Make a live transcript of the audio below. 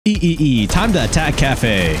Time to attack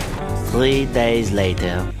Cafe. 3 days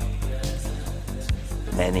later.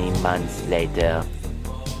 Many months later.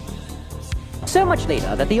 So much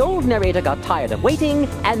later that the old narrator got tired of waiting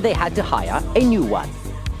and they had to hire a new one.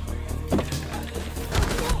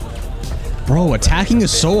 Bro, attacking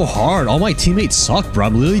is so hard. All my teammates suck, bro.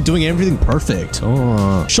 I'm literally doing everything perfect.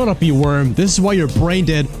 Shut up, you worm. This is why you're brain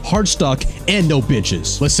dead, hard stuck, and no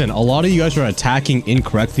bitches. Listen, a lot of you guys are attacking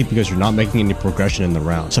incorrectly because you're not making any progression in the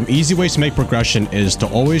round. Some easy ways to make progression is to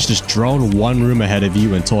always just drone one room ahead of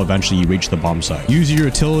you until eventually you reach the bomb site. Use your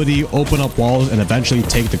utility, open up walls, and eventually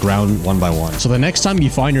take the ground one by one. So the next time you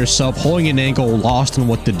find yourself holding an angle, lost in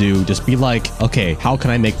what to do, just be like, okay, how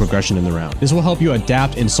can I make progression in the round? This will help you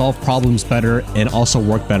adapt and solve problems better and also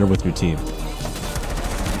work better with your team.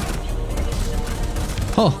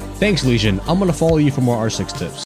 Huh, thanks Legion. I'm gonna follow you for more R6 tips.